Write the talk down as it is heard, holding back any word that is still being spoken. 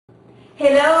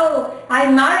Hello,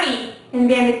 I'm Mari, and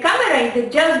behind the camera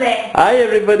is Jose. Hi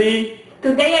everybody!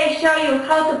 Today I show you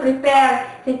how to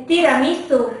prepare the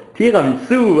tiramisu.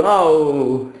 Tiramisu!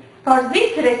 Oh! For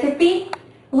this recipe,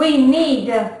 we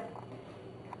need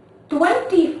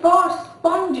 24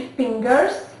 sponge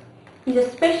fingers with a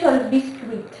special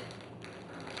biscuit,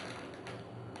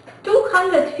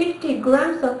 250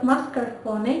 grams of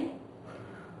mascarpone,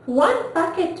 1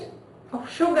 packet of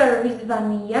sugar with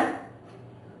vanilla,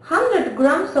 100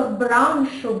 grams of brown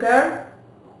sugar,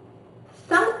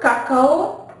 some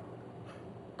cacao,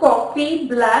 coffee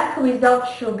black without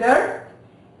sugar,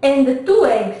 and 2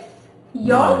 eggs,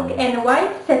 yolk and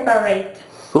white separate.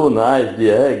 So nice, the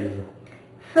eggs!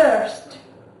 First,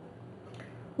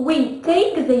 we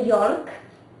take the yolk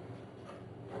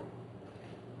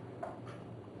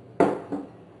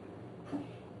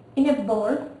in a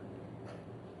bowl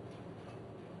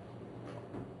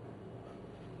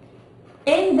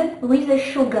and with the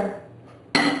sugar.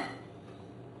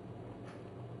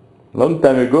 Long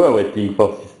time ago I waiting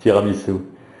for this tiramisu.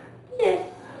 Yes.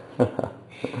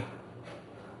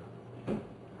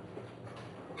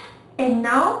 And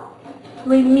now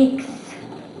we mix.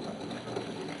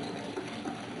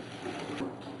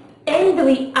 And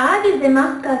we add the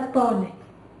mascarpone.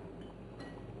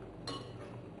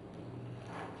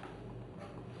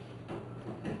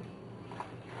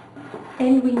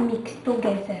 And we mix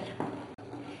together.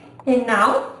 And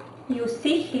now you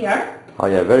see here Oh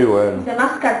yeah, very well. the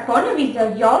mascarpone with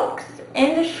the yolks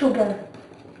and the sugar.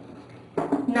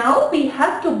 Now we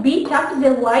have to beat up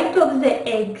the white of the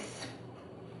eggs.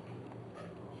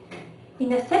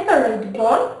 In a separate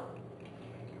bowl,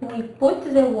 we put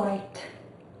the white,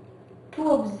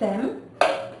 2 of them,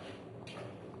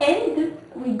 and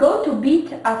we go to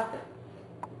beat up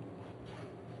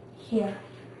here.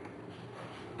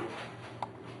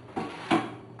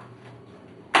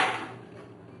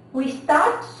 We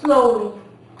start slowly.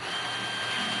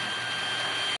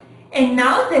 And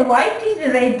now the white is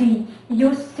ready,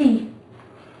 you see,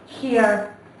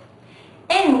 here.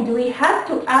 And we have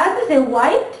to add the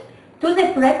white to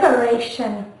the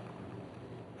preparation.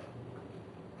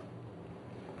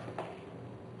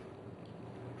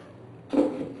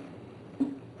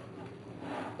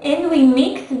 And we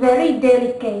mix very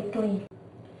delicately.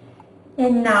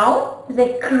 And now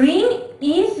the cream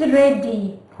is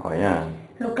ready. Oh yeah.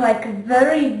 Look like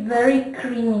very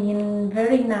creamy and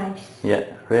very nice. Yeah,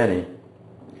 really.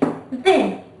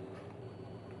 Then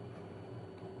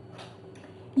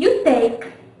you take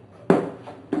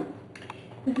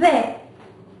the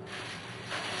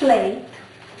plate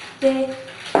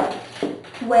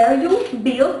where you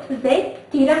build the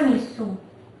tiramisu,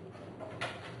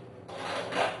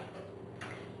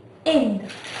 and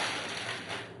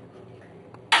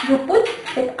you put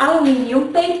the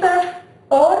aluminium paper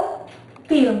or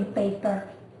film paper,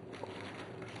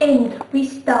 and we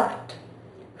start.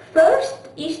 First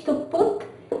is to put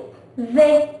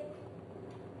the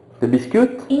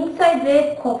biscuit? inside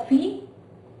the coffee,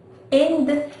 and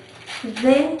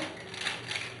then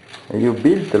You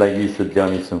build like this a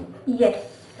tiramisu? yes.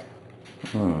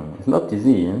 It's not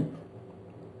easy, eh?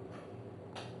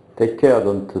 Take care,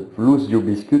 don't lose your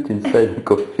biscuit inside the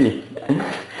coffee.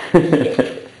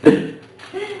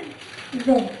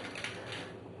 Then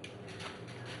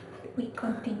we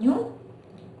continue.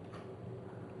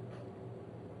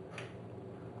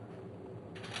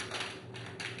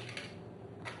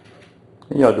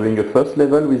 You are doing the first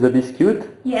level with the biscuit?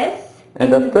 Yes.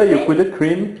 And after you put the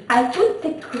cream? I put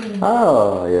the cream.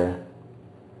 Oh, yeah.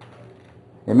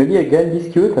 And maybe again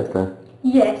biscuit after?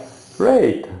 Yes.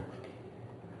 Great!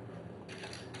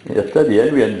 After the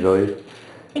end we enjoy.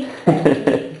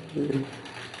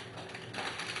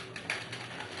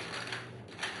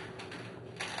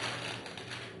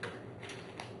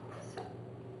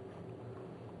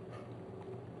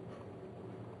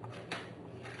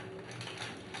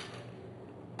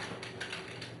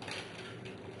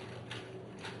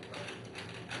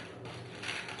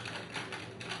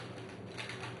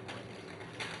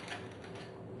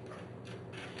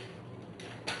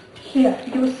 Here,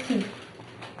 you see.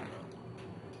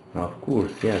 Of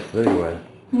course, yes, very well.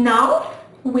 Now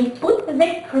we put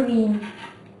the cream.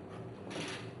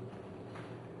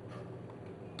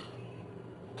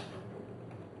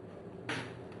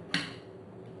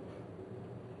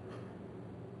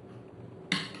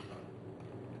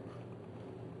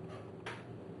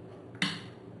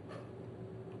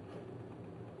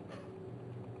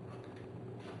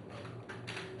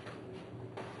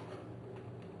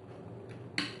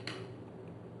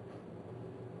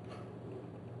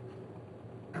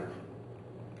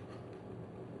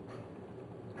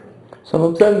 Some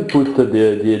of them put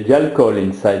the alcohol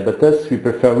inside, but us we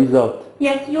prefer without.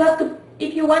 Yes, you have to,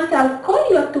 if you want alcohol,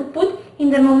 you have to put in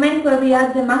the moment where we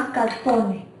add the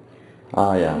mascarpone.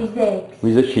 Ah, yeah. With eggs.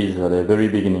 With the cheese at the very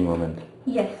beginning moment.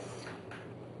 Yes.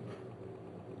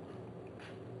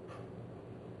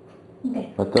 There.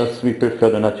 But us, we prefer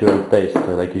the natural taste,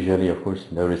 like usually, of course,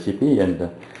 in the recipe, and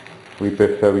we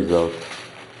prefer without.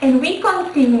 And we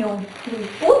continue. We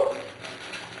put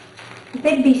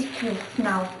the biscuits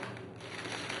now.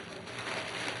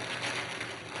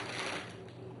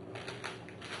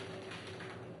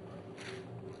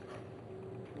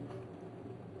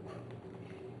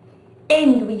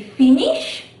 And we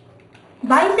finish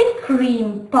by the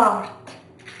cream part.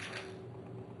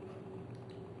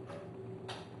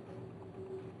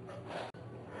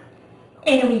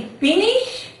 And we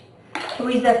finish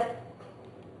with a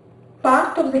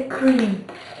part of the cream.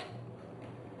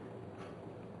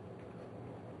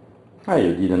 Ah,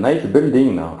 you did a nice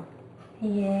building now.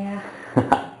 Yeah.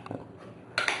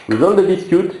 With all the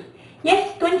biscuit?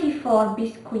 Yes, 24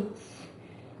 biscuits.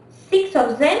 6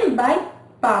 of them by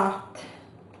part.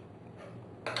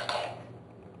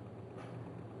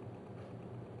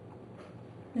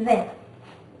 Then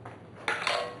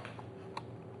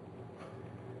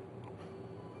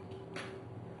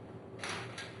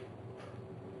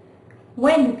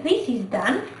when this is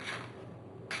done,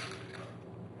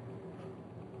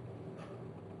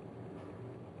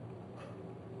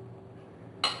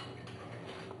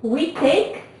 we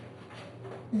take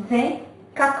the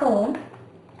cacao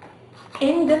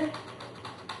and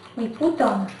we put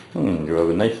on. You have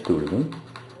a nice tool,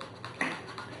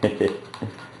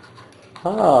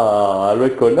 Ah, I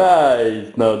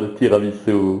recognize now the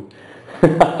tiramisu.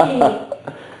 Okay.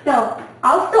 So,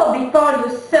 also before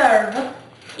you serve,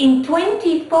 in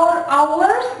 24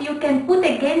 hours you can put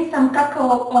again some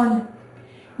cacao on.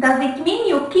 Does it mean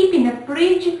you keep in the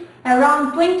fridge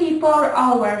around 24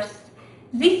 hours?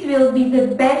 This will be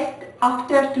the best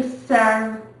after to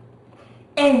serve.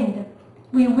 And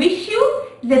we wish you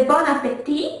the bon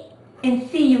appetit and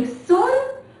see you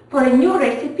soon for new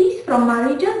recipes from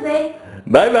Marie Jose.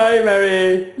 Bye bye,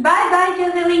 Mary. Bye bye,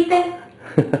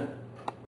 Joselite.